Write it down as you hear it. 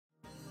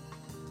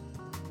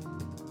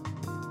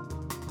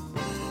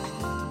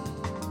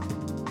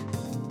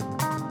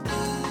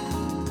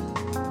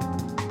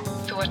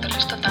ert að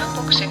hlusta á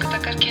dagbók Sigurdar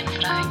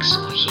kynfræðings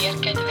og hér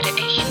gæti verið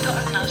eitt og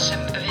annað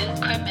sem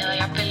viðkvæm eða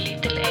jafnvel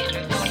lítil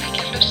eyru þola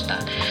ekki að hlusta,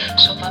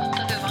 svo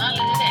vandaðu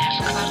valið vel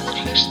hvar þú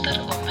hlustar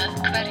og með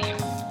hverjum.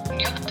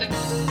 Njóttu.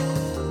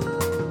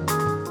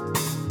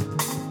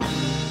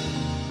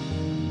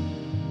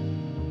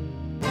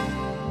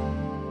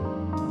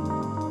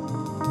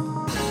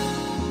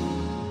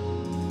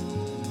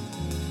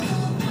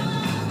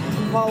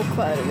 Vá,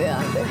 hvað er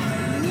viðandi.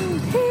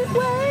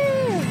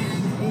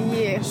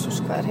 Jesús,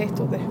 hvað er heitt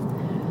úti.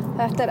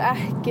 Þetta er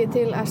ekki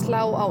til að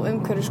slá á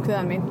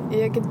umhverfiskviðan mín.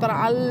 Ég get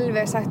bara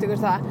alveg sagt ykkur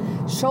það.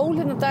 Sól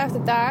hérna dag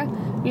eftir dag,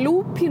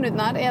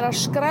 lúpínurnar er að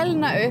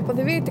skrælna upp og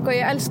þið viti hvað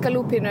ég elska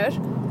lúpínur.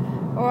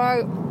 Og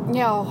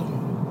já,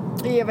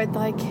 ég veit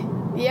það ekki.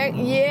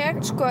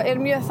 Ég sko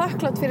er mjög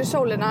þakklátt fyrir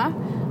sólina,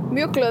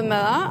 mjög glöð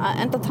með það,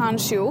 enda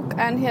tannsjúk,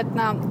 en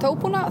þó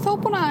búin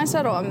aðeins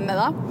að róa mig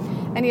með það.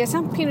 En ég er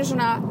samt pínu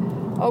svona,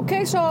 ok,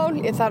 sól,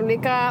 ég þarf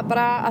líka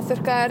bara að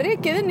þurrka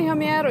rykið inni hjá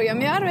mér og ég er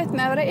mjög erfitt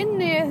með að vera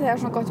inni þegar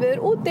svona gott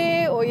viður úti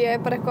og ég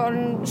er bara eitthvað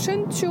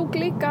sundsjúk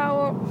líka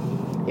og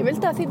ég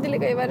vildi að þýndi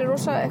líka að ég væri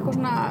rosa eitthvað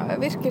svona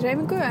virki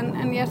hreyfingu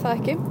en ég er það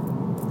ekki.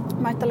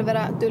 Mætti alveg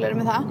vera duglegri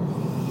með það.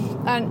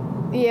 En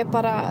ég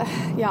bara,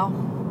 já,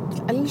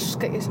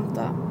 elska ég samt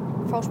að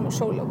fá smá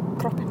sól á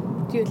kroppinn.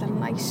 Djöfull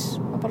næs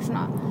og bara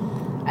svona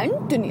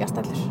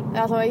endurnýjast allir,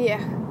 eða allavega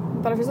ég.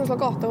 Bara finnst það svo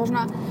gott og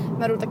svona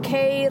maður er út að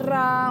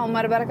keyra og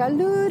maður er bara eitthvað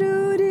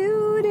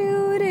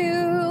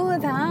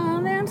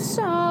það er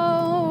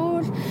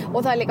sól og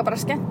það er líka bara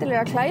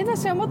skemmtilega að klæða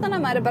sig á morgnana,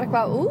 maður er bara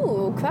eitthvað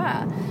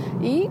hvað,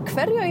 í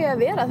hverju á ég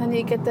að vera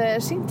þannig ég get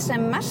sýnt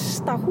sem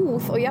mesta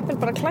húð og jafnvel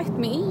bara klætt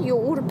mig í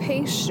og úr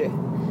peysu.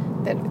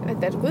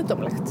 Þetta er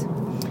guðdómlegt.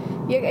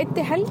 Ég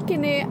eyddi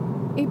helginni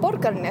í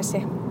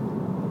Borgarnesi.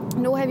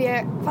 Nú hef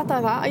ég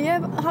fattað það að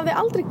ég hafði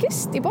aldrei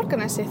gist í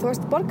Borgarnesi. Þú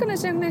veist,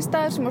 Borgarnesi er einhvern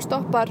staður sem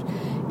stoppar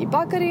í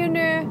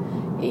bakaríinu,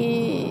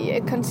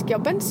 kannski á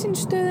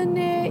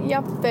bensínstöðinni,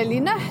 jafnvel í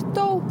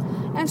Netto,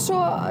 en svo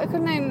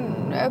einhvern veginn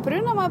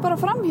brunar maður bara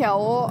framhjá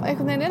og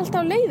einhvern veginn er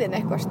alltaf á leiðinni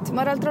eitthvað.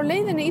 Maður er aldrei á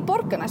leiðinni í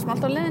Borgarnes, maður er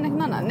alltaf á leiðinni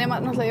einhvern annan.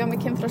 Nema náttúrulega ég var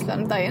með kynfræðslu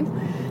daginn,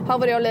 þá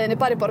var ég á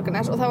leiðinni bara í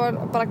Borgarnes og það var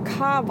bara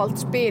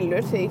kafalt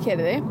spilur þegar ég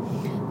keyrði.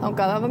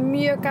 Það var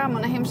mjög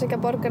gaman að heimsækja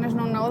Borgarnes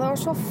núna og það var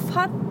svo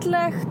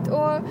fallegt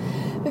og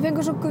við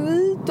fengum svo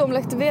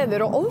guðdómlegt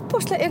veður og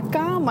ofboðslega er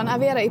gaman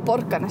að vera í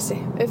Borgarnesi.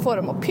 Við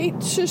fórum á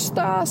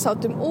pítsustað,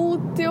 sátum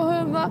úti og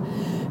höfum það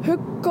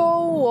huggó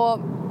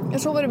og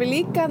svo vorum við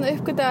líka að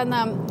uppgöta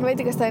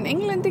veitingastæðin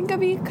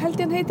Englendingavík held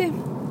ég hann heiti.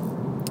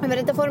 Við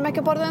reynda fórum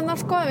ekki að borða þennan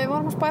sko, við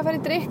vorum að spæja að fara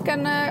í drykk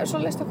en svo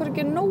leist okkur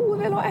ekki nógu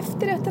vel á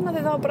eftirréttina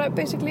því það var bara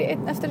basically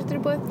einn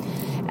eftirréttur í búið.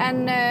 En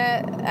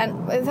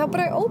það var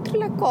bara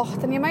ótrúlega gott,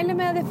 en ég mæli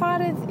með að þið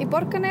farið í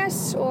Borgarnes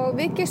og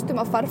við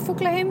gistum á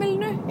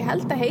farfuglaheimilinu. Ég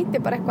held að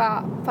heiti bara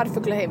eitthvað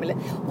farfuglaheimili.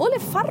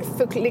 Volið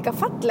farfugl líka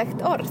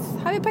fallegt orð,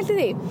 hafið pælt í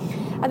því?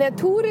 Að því að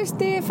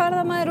túristi,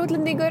 ferðamaður,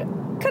 útlendingur,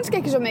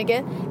 kannski ekki svo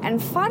mikið, en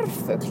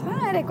farfugl,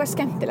 það er eitthvað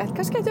skemmtilegt.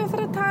 Kannski ættum við að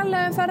fara að tala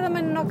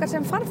ferðamennin okkar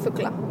sem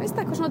farfugla, veist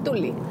það, eitthvað svona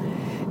dulli.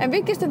 En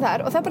við gistum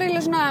þar og það bara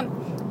eiginlega svona,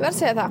 verð að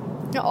segja það,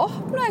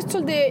 opnaðist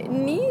svolítið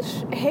nýr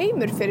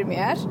heimur fyrir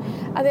mér.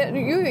 Að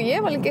því,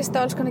 ég var alveg gist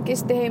á alls konar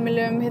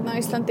gistiheimilum hérna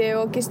á Íslandi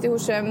og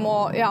gistihúsum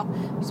og já,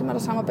 sem er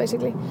það sama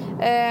basically.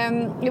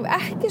 Ég hef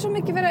ekki svo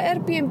mikið verið að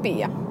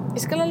Airbnb-a. Ég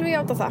skal alveg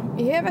játa það.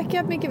 Ég hef ekki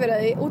jafn mikið verið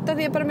að því út af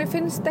því að bara mér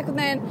finnst einhvern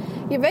veginn,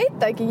 ég veit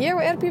það ekki, ég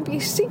og Airbnb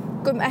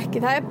syngum ekki.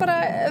 Það er bara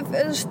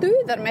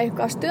stuðar mig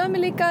eitthvað, stuðar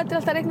mig líka til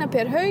alltaf að reikna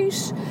per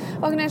haus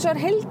og einhvern veginn svo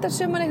er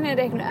heildarsumman einhvern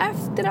veginn reiknu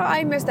eftir á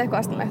æmest eitthvað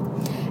aðstæðanlegt.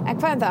 En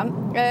hvað það?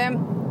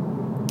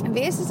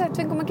 Við sem sagt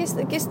fengum að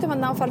gistum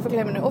að ná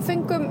farfuglaheiminu og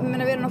fengum,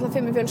 við erum náttúrulega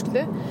 5 í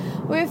fjölskyldu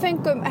og við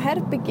fengum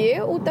herbergi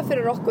út af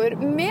fyrir okkur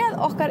með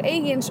okkar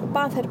eigins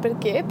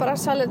baðherbergi, bara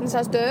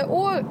salernisaðstöðu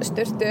og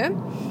sturtu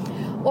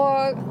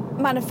og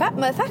maður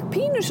fekk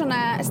pínu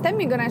svona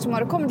stemminguna eins og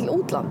maður er komin til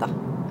útlanda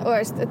og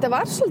veist, þetta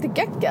var svolítið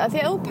geggjað því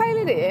að þú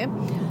pælir í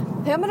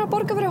þegar maður er að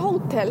borga fyrir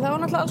hótel þá var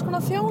náttúrulega alls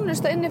konar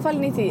þjónusta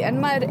innifalin í því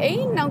en maður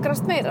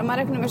einangrast meira,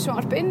 maður er með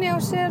sjónvarp inni á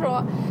sér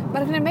og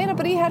maður er meira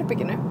bara í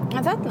herbygginu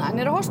en þarna,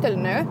 niður á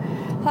hostelinu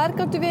þar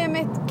gáttu við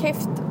mitt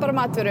keypt bara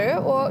matvöru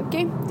og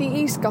geymt í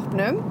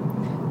ískápnum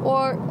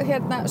og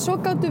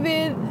svo gáttu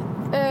við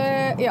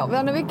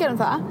þannig að við gerum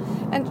það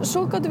en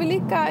svo gáttum við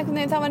líka einhvern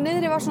veginn, það var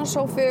niðri var svona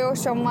sófi og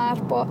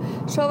sjónvarp og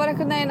svo var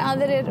einhvern veginn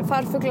aðrir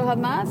farfuglar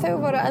þarna, þau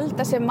voru að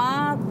elda sér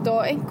mat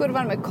og einhver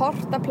var með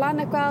kort að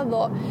plana eitthvað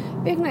og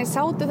við einhvern veginn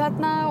sátum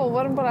þarna og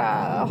vorum bara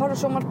að horfa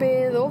á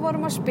sjónvarpið og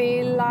vorum að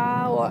spila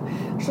og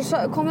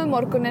svo komum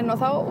morguninn og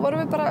þá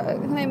vorum við bara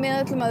einhvern veginn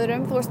með öllum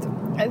öðrum, þú veist,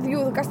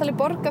 þú gast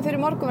alveg borga fyrir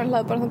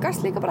morgunverðlaðu bara, þú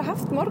gast líka bara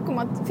haft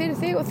morgunmat fyrir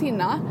þig og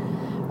þína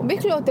og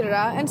miklu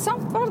ódýrara, en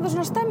samt var það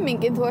svona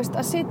stemmingin, þú veist,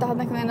 að sita hann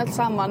einhvern veginn öll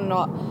saman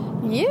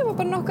og ég var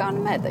bara nokkuð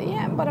ánægð með þetta.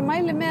 Ég bara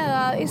mæli með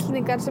að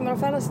Íslendingar sem eru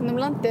að ferðast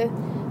landið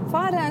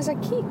farið aðeins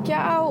að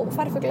kíkja á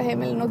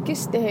farfuglaheimilin og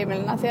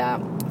gistiheimilina því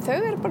að þau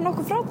eru bara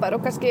nokkuð frábær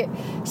og kannski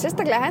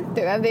sérstaklega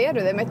hentug ef þið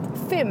eru þeim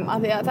 5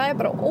 af því að það er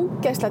bara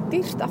ógeðslega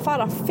dýrt að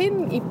fara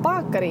 5 í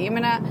bakari. Ég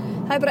meina,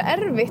 það er bara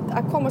erfitt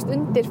að komast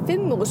undir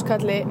 5.000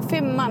 kalli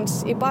 5 manns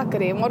í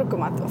bakari í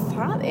morgumat og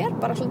það er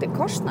bara svolítið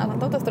kostnað.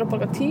 Þannig átt eftir að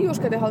borga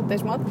 10.000 kall í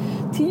hádegismat,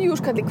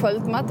 10.000 kall í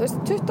kvöldmat,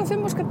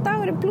 25.000 kall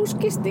dagur í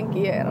blúsgisting,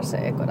 ég er að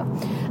segja eitthvað.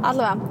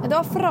 Allavega, þetta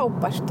var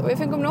frábært og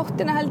við fengum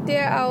nóttina held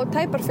ég á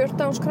tæpar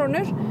 14.000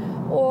 krónur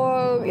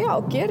og já,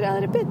 gerði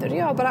aðri betur.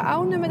 Já, bara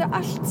ánum þetta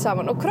allt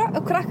saman og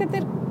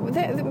krakkarnir,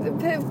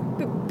 þeir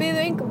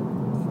byðu engum,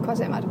 hvað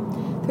segir maður?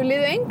 Þau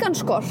liðu engan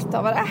skort,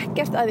 það var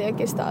ekkert að ég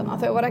ekki staðna.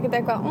 Þau var ekkert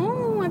eitthvað,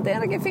 þetta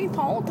er ekki fínt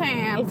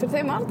hótel, fyrir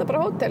þeim var þetta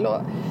bara hótel og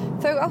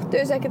þau áttu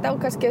þess ekkert á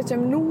kannski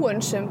þessum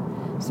núunsum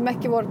sem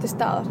ekki voru til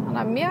staðar.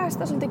 Þannig að mér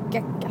finnst það svolítið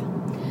geggjað.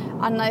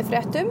 Annað í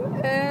fréttum,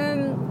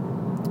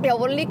 já,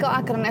 voru líka á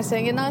Akranesi,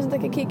 en ég náði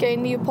ekki að kíkja í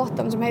nýju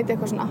pottan sem heiti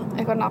eitthvað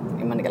nafn,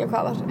 ég man ekki alveg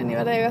hvað var, en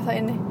ég verði að eiga það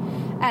inni.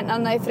 En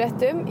annað í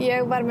fréttum,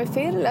 ég var með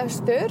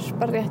fyrirlestur,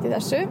 bara rétt í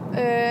þessu,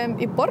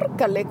 í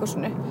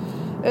Borgarleikhúsinu,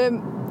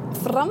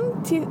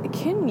 framtíð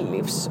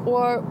kynlífs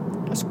og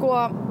sko,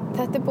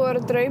 þetta er búið að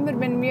vera draumur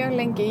minn mjög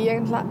lengi.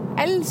 Ég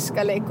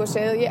elska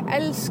leikhúsið og ég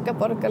elska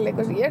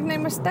Borgarleikhúsið. Ég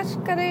er með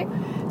sterkari,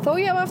 þó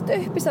ég hafa haft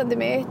uppistandi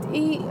mitt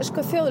í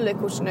sko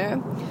þjóðleikhúsinu.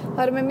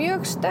 Það eru með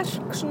mjög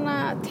sterk svona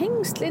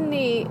tengsl inn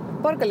í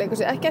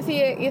Borgarleikhúsið. Ekki að því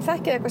ég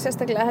þekki eitthvað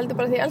sérstaklega,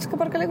 heldur bara því ég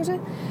elska Borgarleikhúsið.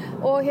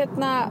 Og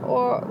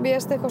og mér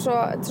finnst eitthvað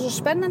svo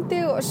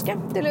spennandi og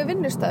skemmtilegu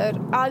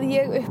vinnustæður að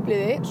ég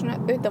upplýði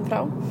svona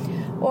utanfrá.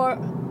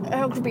 Og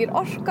það er býr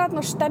orkan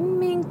og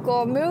stemming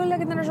og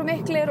möguleikarnir eru svo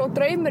miklir og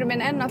draumur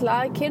minn er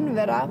náttúrulega að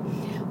kynvera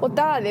og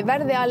Daði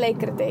verði að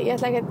leikriti. Ég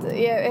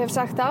hef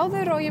sagt það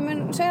áður og ég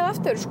mun segja það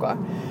aftur sko.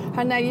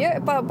 Þannig að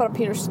ég bara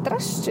pínu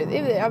stressuð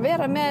yfir því að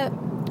vera með,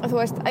 þú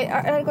veist,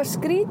 er eitthvað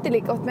skrítið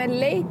líka oft með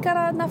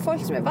leikara þarna,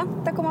 fólk sem er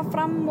vant að koma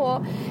fram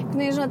og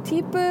svona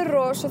típur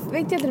og svo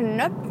veit ég aldrei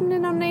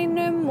nöfnin á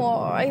neinum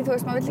og þú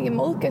veist, maður vill ekki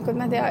móðga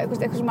eitthvað með því að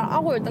eitthvað sem maður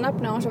áhuga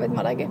nöfni og svo veit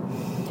maður það ekki.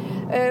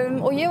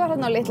 Og ég var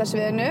þarna á litla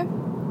sviðinu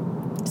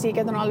sem ég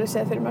geti nú alveg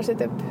séð fyrir mér að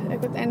setja upp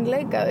einhvern einn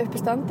leika upp í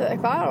standi eða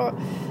eitthvað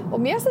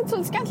og mér finnst þetta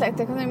svolítið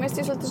skemmtilegt mér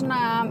finnst ég svolítið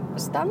svona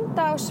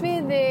standa á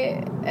sviði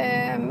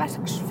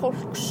merks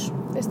fólks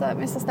finnst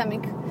það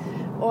stemming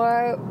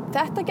og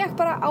þetta gekk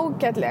bara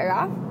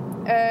ágætlega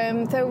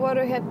þau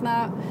voru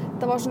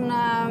það var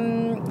svona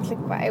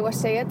hvað ég var að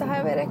segja þetta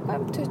hafi verið eitthvað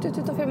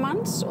 20-25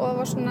 manns og það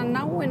var svona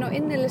náin og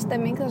innileg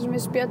stemming þar sem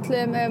við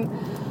spjöllum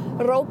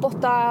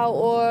róbota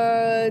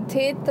og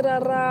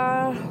titrara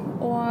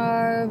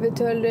og við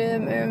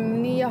tölum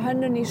nýja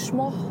hönnun í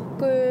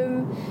smokkum,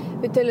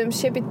 við tölum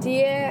CBD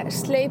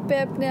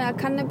sleipefni eða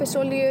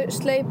kannabisolíu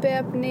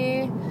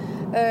sleipefni,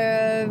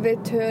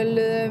 við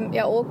tölum,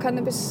 já og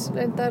kannabis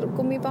reyndar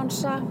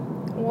gummibánsa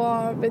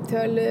og við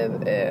tölum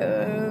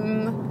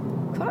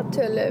hvað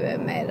tölum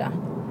við meira?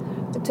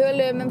 Við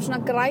tölum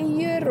svona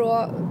græjur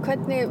og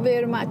hvernig við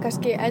erum að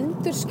kannski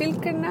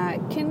endurskilgreina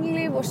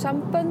kynlíf og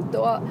sambönd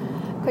og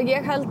hvað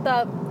ég held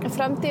að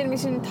framtíðin í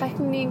sínum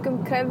tækningum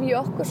krefji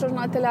okkur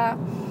svona til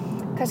að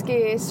kannski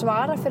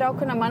svara fyrir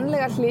ákveðna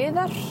mannlega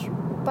hliðar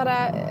bara,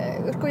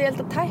 sko ég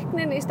held að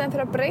tæknin í staðinn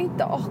fyrir að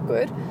breyta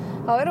okkur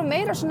þá er hún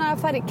meira svona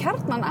að fara í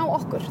kjarnan á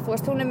okkur þú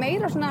veist, hún er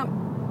meira svona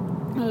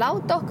að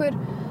láta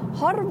okkur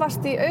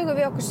horfast í augu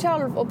við okkur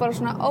sjálf og bara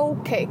svona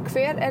ok,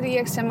 hver er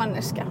ég sem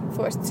manneskja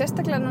þú veist,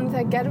 sérstaklega núna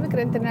þegar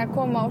gervigreindin er að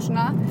koma og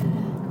svona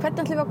hvernig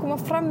ætlum við að koma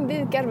fram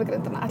við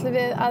gervigreindina ætlum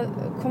við að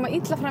koma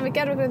illa fram við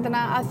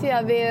gervigreindina að því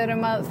að við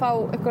erum að fá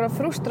einhverja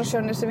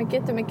frústrasjónir sem við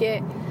getum ekki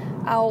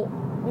á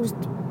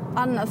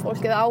annað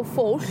fólk eða á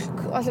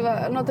fólk og ætlum við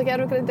að nota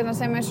gervigreindina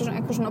sem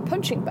einhver svona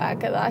punching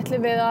bag eða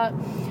ætlum við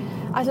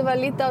að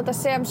líta á þetta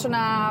sem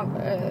svona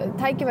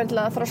tækifæri til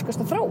að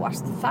þroskast og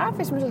þróast. Það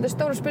finnst mér svolítið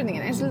stóra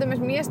spurningin, eins og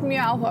mér finnst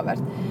mjög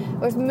áhugavert.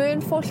 Þú veist,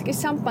 mun fólk í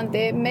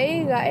sambandi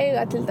mega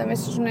eiga til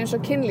dæmis svona eins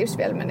og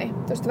kynlífsvélmenni.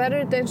 Þú veist,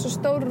 verður þetta eins og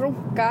stór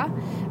runga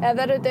eða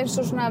verður þetta eins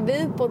og svona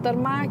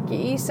viðbótar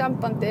maki í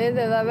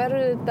sambandið eða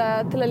verður þetta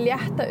til að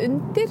létta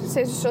undir,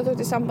 segir svo þú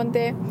ert í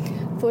sambandi,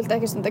 þú vilt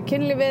ekki stunda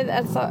kynlífið,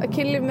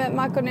 kynlíf með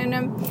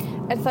makaninum,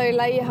 er það í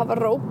lagi að hafa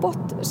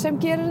róbot sem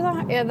gerir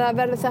það eða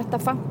verður þetta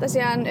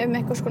fantasían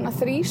eitthvað svona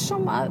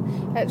þrísom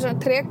svona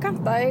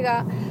trekant að eiga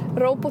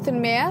róbotinn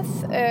með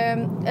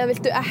eða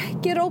viltu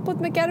ekki róbot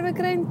með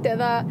gervigreind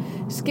eða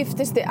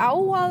skiptist þið á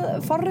að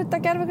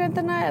forrita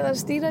gervigreindina eða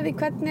stýra því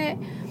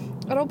hvernig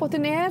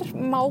róbotinn er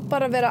má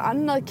bara vera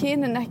annað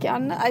kyn en ekki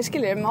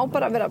annað má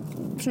bara vera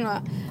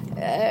svona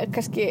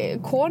kannski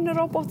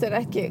konuróbot eða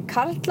ekki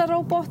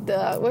karlaróbot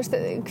eða veist,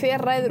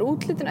 hver ræður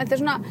útlitun þetta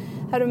er svona,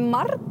 það eru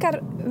margar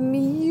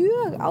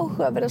mjög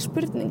áhugaverðar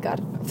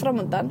spurningar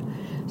framundan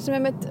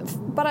sem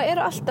bara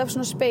eru alltaf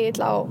svona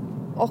spegill á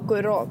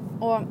okkur og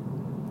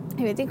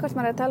ég veit ekki hvort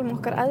maður er að tala um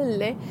okkar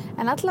eðli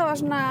en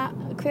allavega svona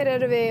hver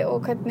eru við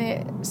og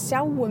hvernig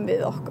sjáum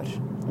við okkur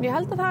ég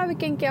held að það hafi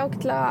gengið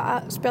ágætlega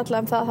að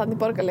spjalla það þannig í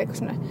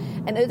Borgarleikhúsinu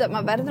en auðvitað,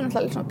 maður verður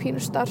náttúrulega svona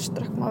pínu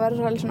starstruck maður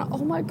verður alveg svona,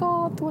 oh my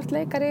god, þú ert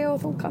leikari og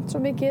þú kannt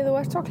svo mikið, þú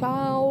ert svo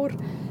klár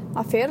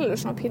maður fer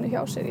alveg svona pínu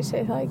hjá sér, ég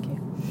segi það ekki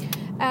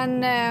En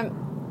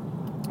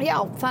já,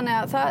 þannig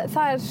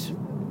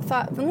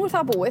að nú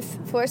það búið,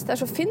 þú veist, það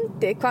svo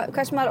fyndið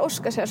hvað sem maður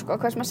óskar sér, sko,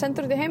 hvað sem maður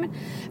sendur út í heiminn.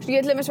 Svo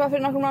ég var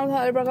fyrir nokkrum mánuðum,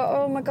 það bara,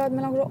 oh my god,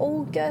 mér langar svo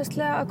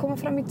ógeðslega að koma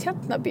fram í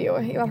Tjarnarbíó.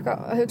 Ég var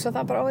að hugsa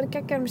það bara, verið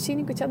geggjað með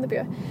sýningu í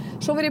Tjarnarbíó.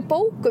 Svo var ég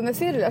bókuð með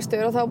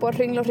fyrirlestur og þá var búið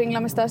að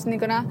hringla með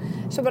staðsendinguna.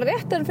 Svo bara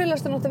rétt en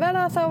fyrirlestur átti að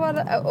vera,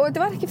 og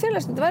þetta var ekki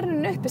fyrirlestur, þetta var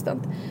einu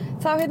uppistand.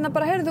 Þá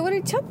bara, heyrðu, þú verið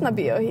í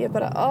Tjarnarbíó. Ég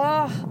bara,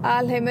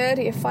 alheimur,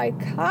 ég fæ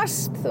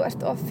kast, þú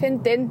ert of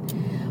fyndin.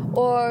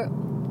 Og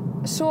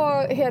svo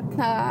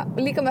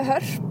líka með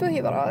Hörpu,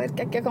 ég var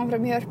ekki að koma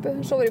fram í Hörpu,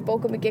 svo var ég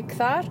bókuð með gig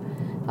þar.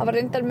 Það var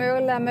reyndar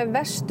mögulega með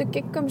verstu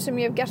giggum sem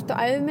ég hef gert á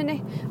æðminni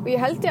og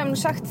ég held ég hef nú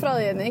sagt frá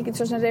því ég get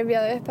svo sem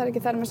rifjaði upp, það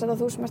ekki þar með að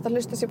þú sem ert að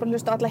hlusta sé búin að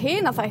hlusta á alla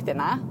hina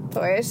þættina, þú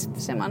veist,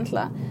 sem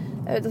alltaf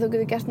auðvitað þú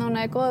getur gert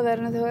nána í góða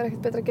verðinu þegar þú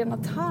ekkert betra að gera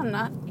að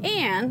tana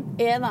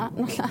eða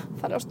náttúrulega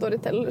fara á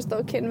Storytel og hlusta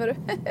á kynveru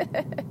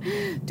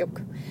djók,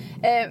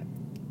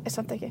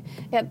 samt ekki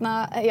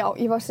já,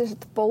 ég var sem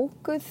sagt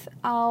bókuð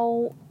á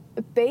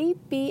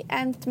Baby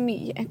and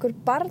Me, einhver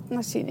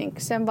barnasýning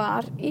sem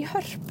var í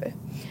Hörpu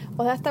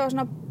og þetta var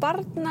svona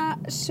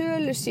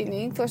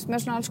barnasölusýning, þú veist, með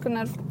svona alls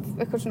konar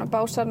eitthvað svona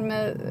básar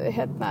með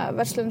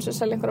verslun sem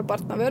selja einhverja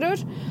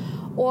barnavörur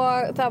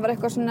og það var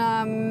eitthvað svona,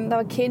 það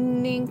var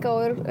kynning og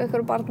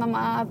einhverju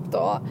barnamat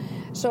og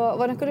svo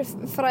var einhverju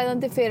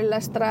fræðandi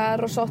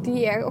fyrirlestrar og svo átti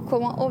ég að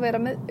koma og vera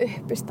með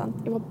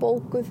uppistand, ég var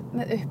bókuð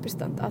með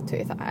uppistand að því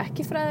það,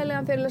 ekki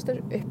fræðilegan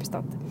fyrirlestur,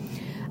 uppistand.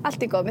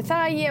 Allt í góð með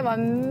það, ég var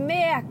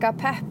mega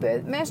peppuð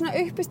með svona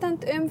uppistand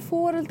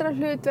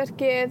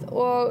foreldrahlutverkið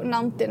og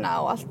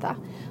nándina og allt það.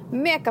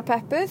 Mega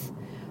peppuð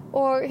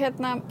og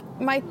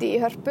mæti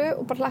í Hörpu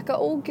og bara hlakka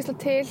ógeðslega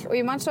til og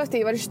ég man svo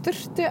eftir, ég var í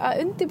sturtu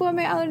að undirbúa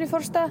mig áður en ég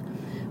fór af stað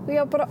og ég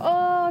var bara,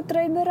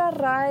 draumur að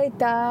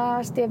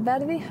rætast, ég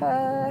verði í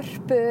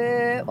Hörpu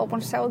og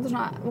búin að sjá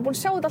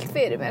þetta allt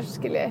fyrir mér,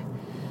 skilji.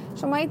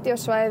 Svo mæti ég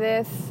á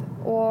svæðið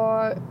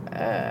og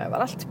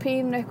var allt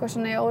pínu eitthvað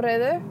svona í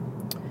óreiðu.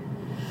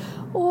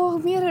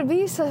 Og mér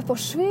vísað upp á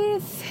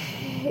svið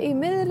í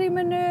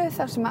miðrýminu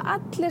þar sem að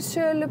allir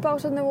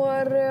sölubásarnir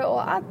voru og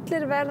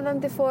allir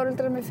verðandi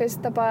foreldrar með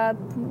fyrsta barn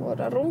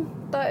voru að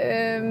rúnda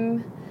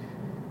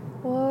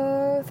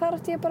og þar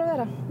átti ég bara að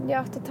vera. Ég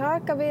átti að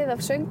taka við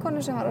af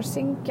söngkonu sem var að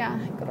syngja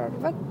einhverjar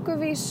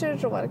vögguvísur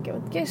og var að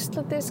gefa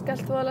geisladisk,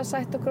 allt voðalega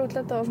sætt og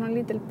grútlegt og svona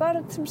lítil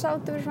börn sem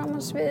sátu við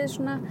framan svið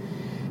svona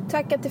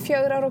 2 til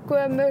 4 ára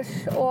gömul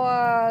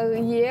og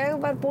ég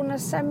var búin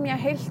að semja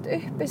heilt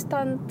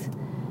uppistand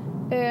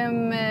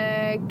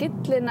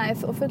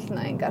gyllinæð og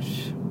fullnæðingar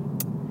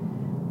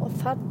og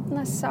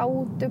þarna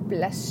sátu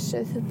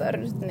blessuð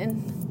börnin.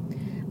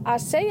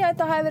 Að segja að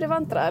þetta hafi verið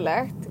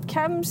vandræðalegt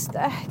kemst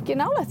ekki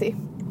nálægt því,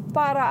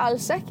 bara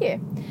alls ekki.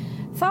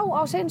 Þá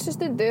á seinustu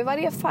stundu var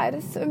ég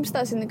færð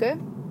staðsendingu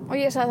og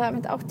ég sagði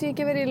það, átti ég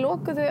ekki verið í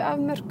lokuðu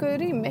afmörkuðu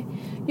rými?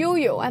 Jú,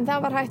 en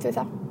það var hætt við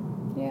það.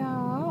 Já,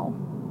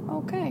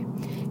 ok.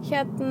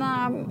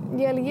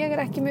 Ég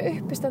ekki með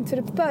uppistand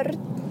fyrir börn,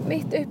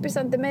 mitt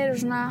uppistand meira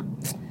svona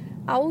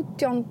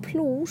 18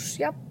 plus,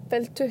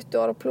 jafnvel 20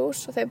 ára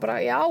plus og þeir bara,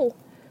 já,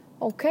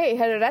 ok,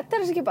 reddar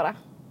þess ekki bara?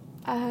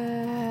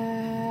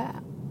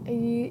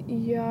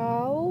 Já,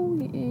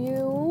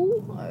 jú,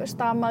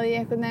 stamaði ég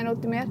einhvern veginn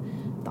út í mér.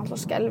 Það er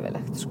alltaf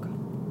skelfilegt, sko.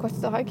 Hvort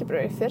þetta hafi ekki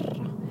bara verið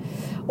fyrra.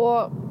 Og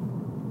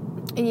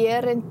ég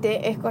reyndi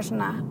eitthvað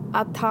svona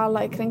að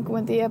tala í kringum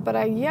en ég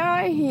bara,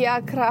 jæja,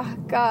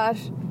 krakkar,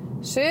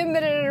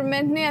 sumir eru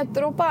með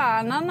hnetur og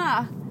banana,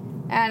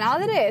 en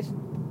aðrir,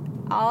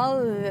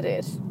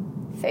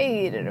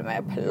 þeir eru með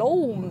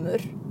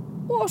plómur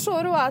og svo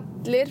eru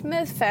allir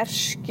með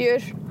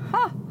ferskjur,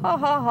 ha.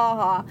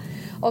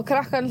 Og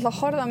krakkarnir alltaf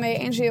horfða mig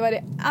eins og ég væri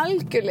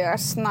algjörlega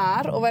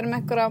snar og væri með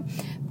einhverja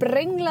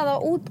brenglaða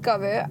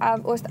útgáfu af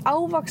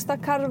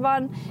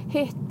ávaxtakarfan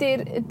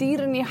hittir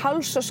dýrin í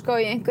hálsaskó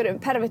í einhverjum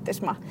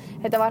pervertisma.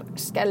 Þetta var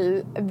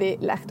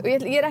skelfilegt og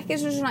ég er ekki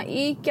svona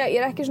íkja, ég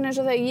er ekki svona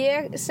eins og þegar ég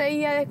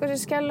segja eitthvað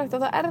sem skelfilegt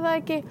og það er það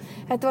ekki.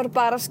 Þetta var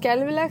bara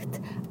skelfilegt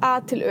A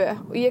til Ö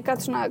og ég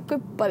gat svona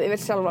gubbað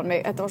yfir sjálfan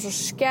mig. Þetta var svo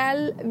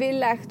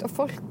skelfilegt og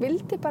fólk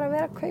vildi bara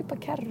vera að kaupa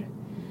kerru.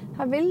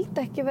 Það vildi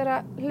ekki vera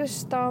að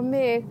hlusta á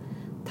mig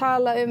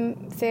tala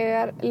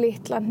þegar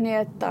litla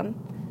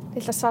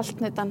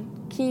saltnetan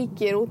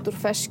kíkir út úr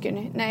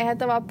feskunni. Nei,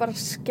 þetta var bara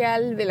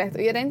skelfilegt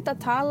og ég reyndi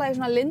að tala í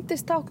svona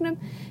lindistáknum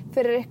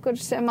fyrir ykkur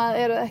sem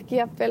eru ekki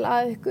jafnvel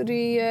að ykkur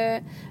í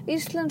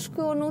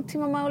íslensku og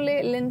nútímamáli,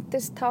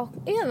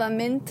 lindistákn eða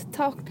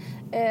myndtákn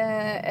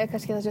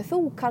kannski það sem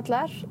þú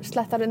kallar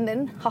slettarinn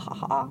þinn,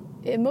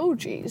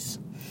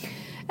 emojis.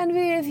 En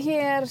við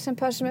hér sem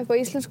passum upp á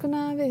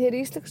íslenskuna, við hér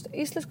í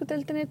íslensku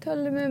deildinni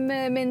tölum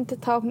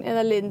myndtákn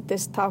eða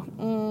lindistákn.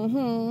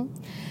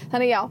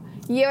 Þannig já,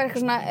 ég var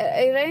eitthvað svona,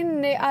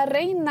 að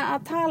reyna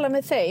að tala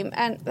með þeim,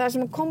 en það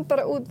sem kom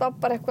bara út var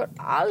bara eitthvað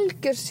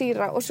algjör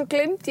sýra og svo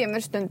gleymdi ég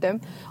mér stundum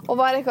og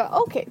var eitthvað,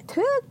 ok,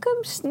 tökum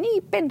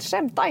snípinn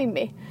sem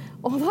dæmi.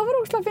 Og það var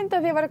ógeðslega fyndið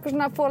að því var eitthvað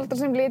svona foreldrar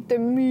sem litu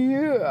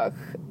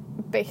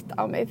beitt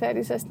á mig þegar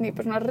ég sagði snýp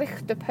og svona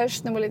rykt upp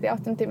hausnum og lítið í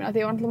áttum tímina því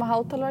ég var náttúrulega með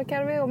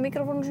hátalarakerfi og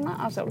mikrofónu svona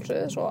að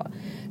sjálfsögðu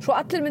svo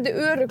allir myndi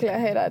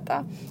örugglega heyra þetta.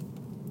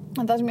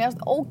 En það sem ég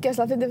varst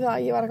ógeðslega að fyndi fyrir það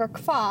að ég var eitthvað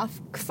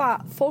hvað,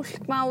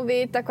 fólk má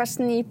vita hvað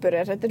snýpur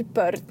þetta eru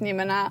börn, ég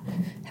meina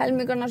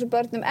helmingurinn á þessu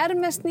börnum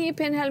með snýp,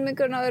 hinn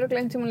helmingurinn á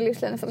örugglega einhvern tímann í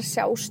lífsleiðinni þarf að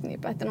sjá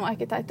snýp, þetta nú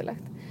ekki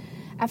tætulegt.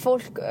 En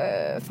fólk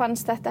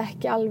fannst þetta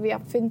ekki alveg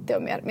að fyndi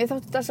á mér. Mér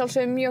þótti þetta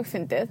sjálfsögðu mjög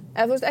fyndið,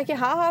 eða þú veist ekki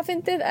hafa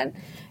fyndið, en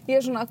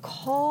ég svona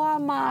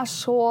koma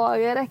svo,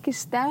 ég ekki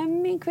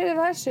stemming fyrir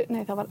þessu.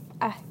 Nei, það var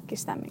ekki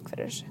stemming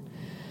fyrir þessu.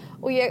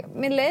 Og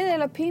mér leiði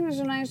eiginlega pínu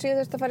svona eins og ég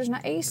þurfti að fara í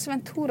svona Ace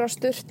Ventura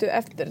sturtu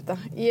eftir þetta.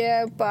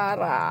 Ég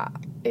bara,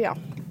 já,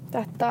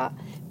 þetta,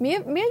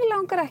 mér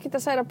langar ekkert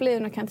að særa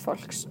blíðunakennd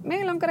fólks.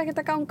 Mér langar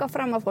ekkert að ganga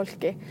fram af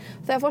fólki.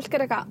 Þegar fólk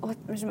eitthvað,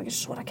 mér sem ekki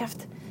svora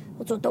kjaft,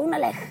 þú ert svo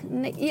dónaleg.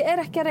 Nei, ég er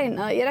ekki að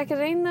reyna. Ég er ekki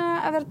að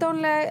reyna að vera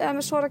dónaleg eða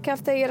með svora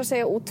kjaft þegar ég er að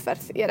segja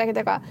útferð. Ég er ekkert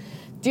eitthvað,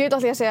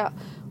 djöðalli að segja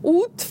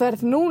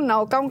útferð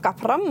núna og ganga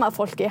fram að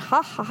fólki,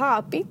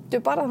 býttu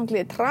bara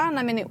þannig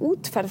trana minni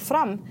útferð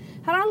fram.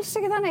 Það er alls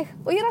ekki þannig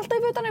og ég er alltaf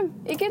í fötunum.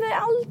 Ég geti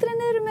aldrei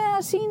niður með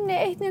að sýni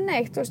eitt niður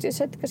neitt. Þú veist, ég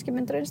seti kannski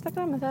myndir á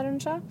Instagram en það er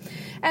eins og.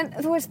 En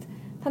þú veist,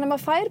 þannig að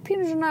maður fær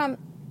pínu svona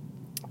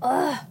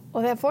og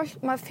þegar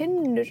maður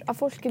finnur að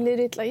fólki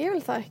líður illa, ég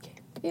vil það ekki.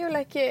 Ég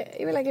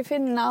vil ekki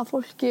finna að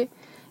fólki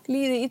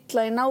líði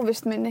illa í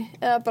návist minni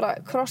eða bara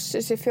krossi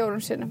sig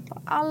 4 sinnum.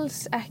 Alls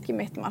ekki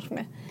mitt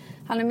markmið.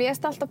 Þannig mér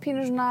erst alltaf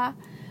pínu svona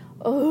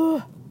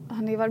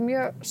þannig ég var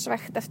mjög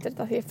svekkt eftir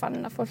þetta því ég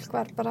fann að fólk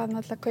var bara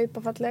að kaupa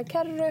fallega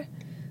kerru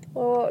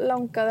og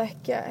langaði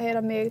ekki að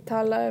heyra mig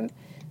tala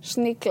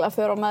snigla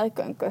fyrir á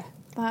meðgöngu.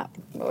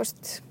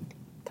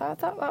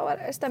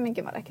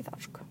 Stemmingin var ekki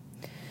þar sko.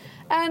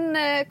 En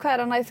hvað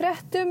er annað í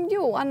fréttum?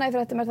 Jú, annað í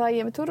fréttum það að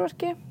ég er með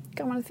túrverki.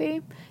 Gaman að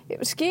því.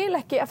 Ég skil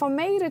ekki að fá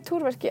meiri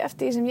túrverki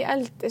eftir því sem ég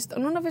eldist og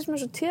núna finnst mér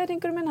svo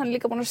tíðarringurinn minn, hann er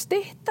líka búinn að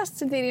styttast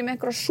sem því ég er með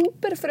einhverja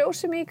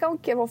súperfrjósemi í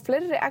gangi og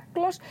fleiri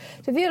egglos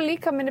sem því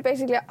líka minni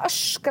basically að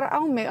öskra á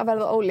mig að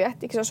verða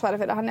ólétt, ekki svo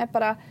svara fyrir hann er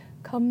bara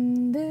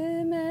komdu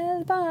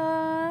með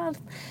barn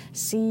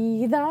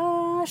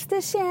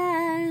síðasti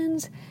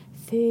séns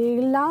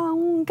þig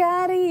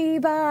langar í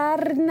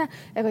barn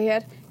eitthvað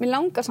hér, mér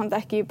langar samt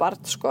ekki í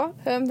barn sko,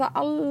 höfum það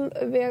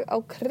alveg á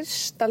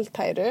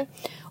kristaltæru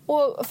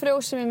og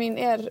frjósemi mín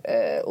er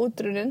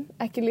útrunin,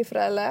 ekki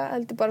líffræðilega,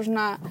 heldur bara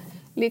svona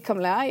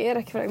líkamlega, ég er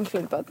ekki frægum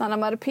flundböld, þannig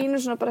að maður er pínu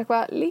svona bara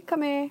eitthvað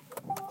líkami,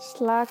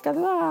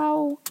 slakaðu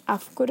á,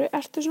 af hverju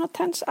ertu svona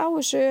tens á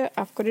þessu,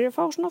 af hverju er ég að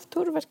fá svona oft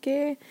túrverki,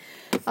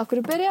 af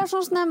hverju byrja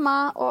svona snemma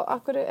og af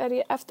hverju er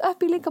ég eftir upp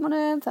í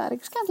líkamannum, það er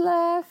ekki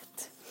skemmtilegt.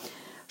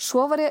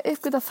 Svo var ég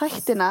uppgöta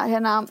þættina,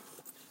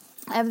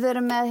 ef þau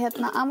eru með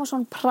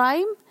Amazon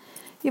Prime,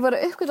 ég var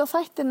að uppgöta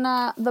þættina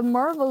The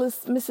Marvelous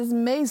Mrs.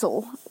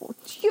 Maisel og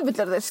djöfull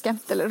þeir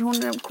skemmtilegur.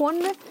 Hún er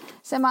konu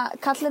sem að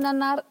kallinn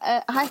hennar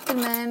hættir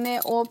með henni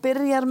og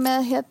byrjar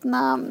með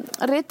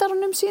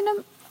ritarunum sínum.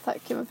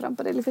 Það kemur fram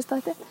bara í fyrsta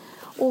þætti.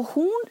 Og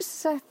hún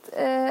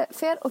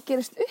fer og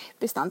gerist upp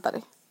í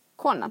standari.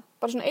 Konan,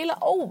 bara svona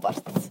eiginlega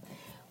óvart.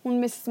 Hún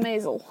Mrs.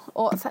 Maisel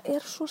og það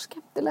er svo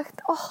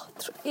skemmtilegt. Það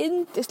er svo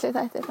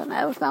yndislega þætti. Þannig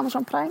að ef þú ert með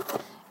Amazon Prime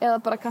eða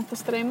bara kannt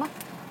að streyma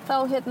þá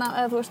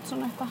eða þú veist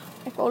svona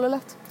eitthvað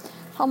ólulegt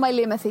þá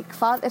mæli ég með því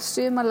hvað er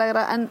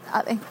sumarlegra en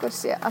að einhver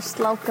sé að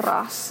slá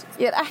gras.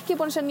 Ég er ekki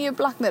búin að sjá nýju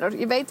Black Mirror,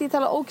 ég veit ég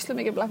tala ógeðslega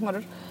mikið Black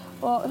Mirror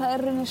og það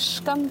er rauninni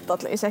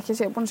skandall ég sé ekki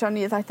að ég er búin að sjá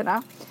nýju þættina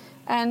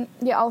en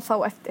ég á þá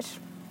eftir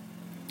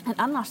en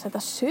annars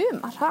þetta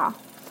sumar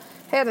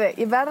heyrðu,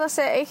 ég verð að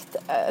segja eitt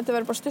þetta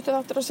verður bara stuttur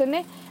þáttur á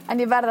sinni en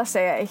ég verð að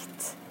segja eitt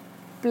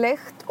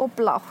bleikt og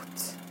blátt.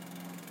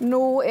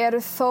 Nú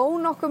eru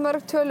þó nokkuð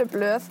mörg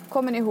tölublöð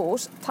komin í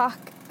hús, takk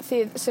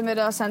þið sem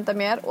eru að senda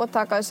mér og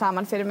taka þau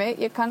saman fyrir mig.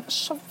 Ég kann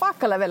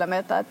svakalega vel að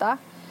meta þetta.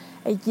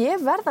 Ég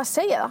verð að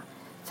segja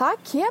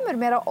það kemur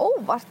mér á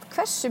óvart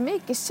hversu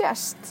mikið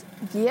sést.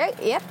 Ég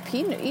er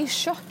pínu í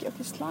sjokki. Ok,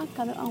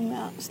 slakaðu á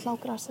mig að slá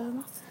grasið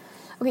þarna.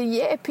 Ok,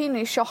 ég er pínu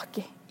í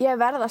sjokki. Ég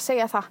verð að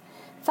segja það.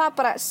 Það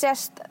bara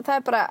sést, það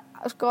er bara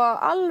sko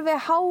alveg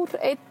hár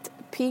eitt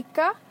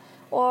píka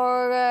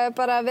og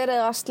bara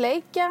verið að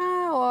sleikja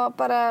og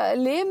bara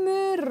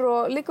limur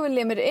og líka við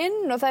limur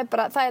inn og það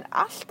er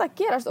allt að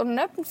gerast og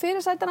nöfn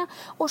fyrirsætana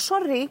og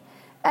sorry,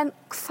 en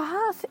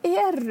hvað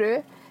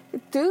eru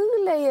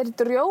duglegir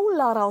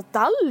drjólar á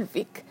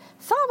Dalvík?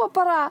 Það var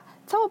bara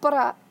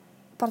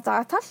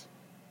dagatal.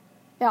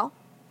 Já,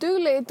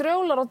 duglegir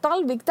drjólar á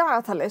Dalvík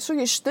dagatalið, svo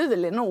ég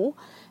stuðli nú.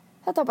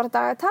 Þetta var bara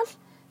dagatal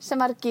sem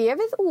var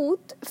gefið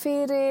út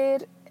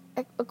fyrir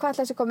hvað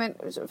ætla þessi komin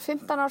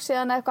 15 ár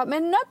síðan eða eitthvað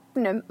með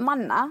nöfnum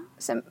manna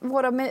sem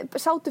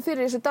sátu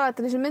fyrir þessu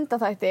dagatali þessu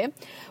myndaþætti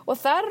og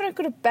það eru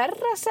einhverju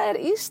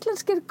berrasæðir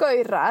íslenskir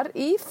gaurar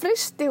í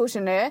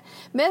frystihúsinu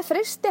með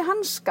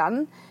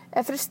frystihanskan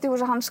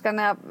frystihúsahanskan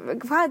eða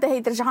hvað þetta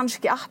heitir þessi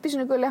hanski,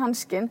 appelsínuguli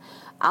hanskin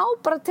á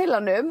bara til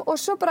hannum og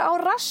svo bara á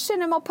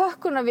rassinum á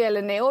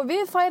pökkunarvélinni og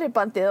við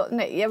færibandið.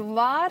 Nei, ég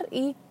var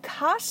í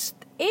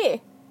kasti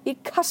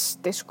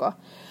sko.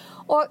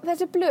 Og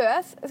þessi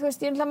blöð, þú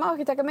veist, ég má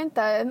ekki taka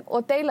mynda þeim og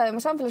deila þeim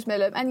á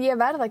samfélagsmiðlum, en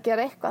ég verð að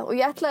gera eitthvað. Og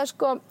ég ætlaði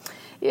sko,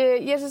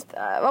 ég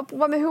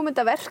var með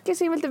hugmyndaverki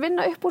sem ég vildi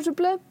vinna upp úr þessu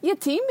blöð.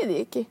 Ég tími því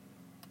ekki.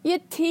 Ég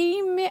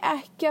tími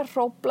ekki að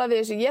hrófla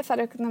við þessu. Ég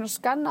þarf einhvern veginn að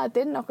skanna þetta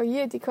inn og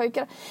ég veit ekki hvað ég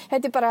gera.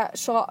 Þetta er bara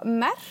svo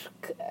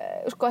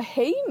sko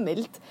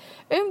heimild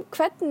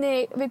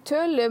hvernig við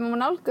tölum og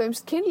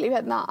nálguðumst kynlíf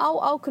hérna á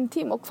ákveðnum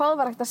tíma og hvað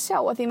var hægt að sjá.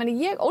 Því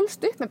ég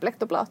ólst upp með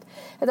bleikt og blátt.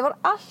 Þetta var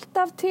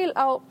alltaf til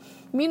á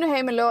mínu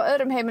heimili og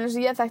öðrum heimilum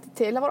sem ég þekkti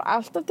til. Það var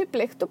alltaf til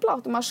bleikt og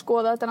blátt og maður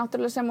skoða þetta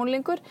náttúrulega sem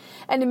unglingur.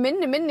 En í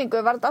minni minningu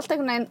var þetta alltaf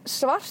einhvern veginn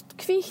svart,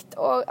 hvítt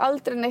og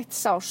aldrei neitt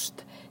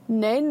sást.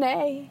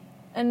 Nei.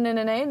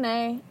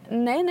 Blöður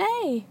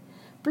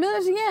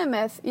sem ég er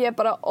með, ég er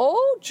bara,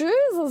 oh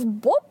Jesus,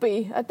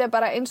 Bobby. Þetta er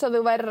bara eins og þú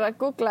værir að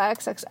googla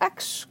XXX,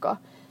 sko.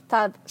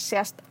 Það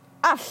sést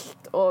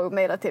allt og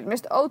meira til. Mér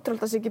finnst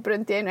ótrúlega að sé ekki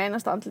brund í einu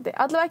einasta andliti.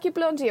 Allavega ekki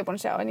blöðun sem ég er búin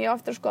að sjá, en ég á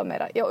eftir að skoða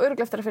meira. Ég á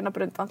örugglega eftir að finna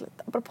brund andlit,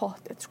 bara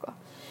pottið, sko.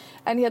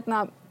 En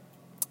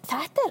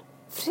þetta er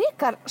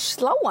frekar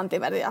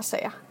sláandi, verði ég að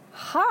segja.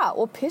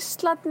 Og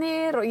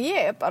pistlarnir og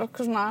ég er bara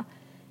svona,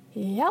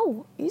 já,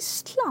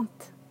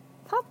 Ísland.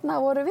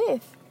 Þarna voru við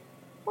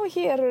og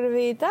hér eru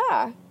við í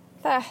dag.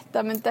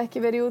 Þetta myndi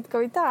ekki verið í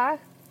útgáfu í dag.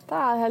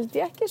 Það held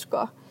ég ekki,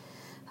 sko.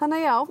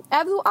 Þannig já,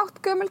 ef þú átt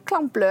gömul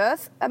klámblöð,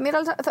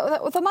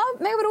 og það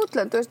mega vera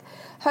útlönd, þú veist,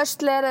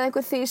 Hustler eða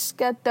einhver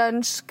þýsk eða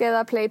dönsk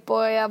eða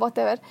Playboy eða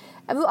whatever.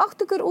 Ef þú átt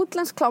ykkur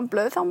útlensk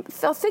klámblöð,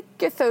 þá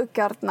þykju þau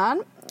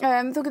gjarnan.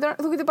 Þú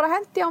getur bara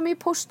hendi á mig í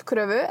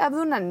póstkröfu ef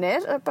þú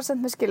nennir, bara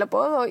senda mér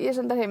skilaboð og ég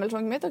sendar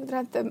heimilisfangið mitt og getur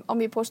hendi á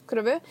mig í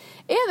póstkröfu.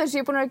 Eða eins og ég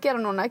er búin að gera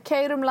núna,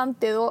 keyra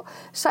landið og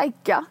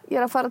sækja. Ég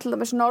er að fara til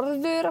dæmis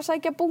norður að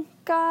sækja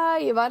bunka,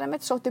 ég var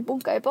einmitt sótti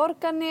bunka í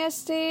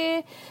Borgarnesi,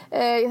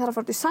 ég þarf að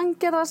fara til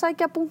Sandgerði að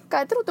sækja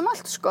bunka, þetta er út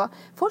allt, sko.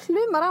 Fólk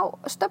lumar á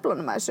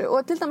stöflunum að þessu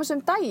og til dæmis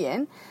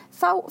daginn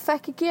þá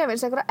fekk ég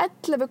gefins einhverja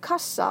 11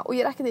 kassa og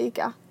ég er ekki að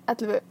ýkja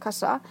 11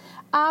 kassa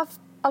af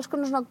alls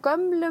konar svona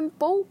gömlum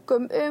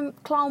bókum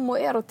klám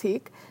og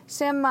erotík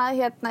sem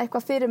að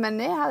eitthvað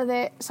fyrirmenni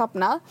hafði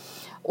safnað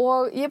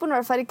og ég er búin að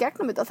vera að fara í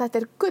gegnum þetta og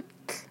þetta er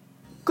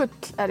gull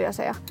er ég að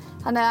segja.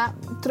 Þannig að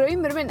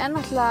draumur minn er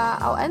náttúrulega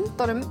á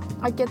endanum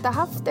að geta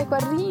haft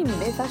eitthvað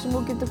rými þar sem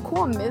þú getur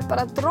komið,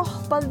 bara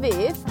droppað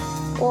við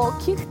og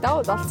kíkt á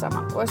þetta allt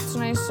saman. Og veist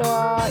svona eins og,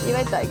 ég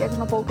veit það ekki, eitthvað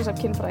svona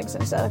bókasafn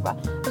kynfræðingsins eða eitthvað.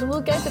 Þar sem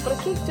þú getur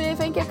bara kíkt við,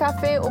 fengið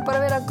kaffi og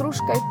bara verið að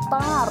grúska í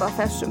bara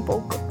þessum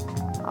bókum.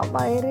 Það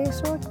væri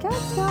svo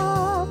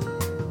geggjað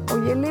og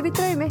ég lifi í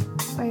draumi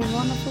og ég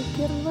vona að þú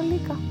gerir það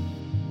líka.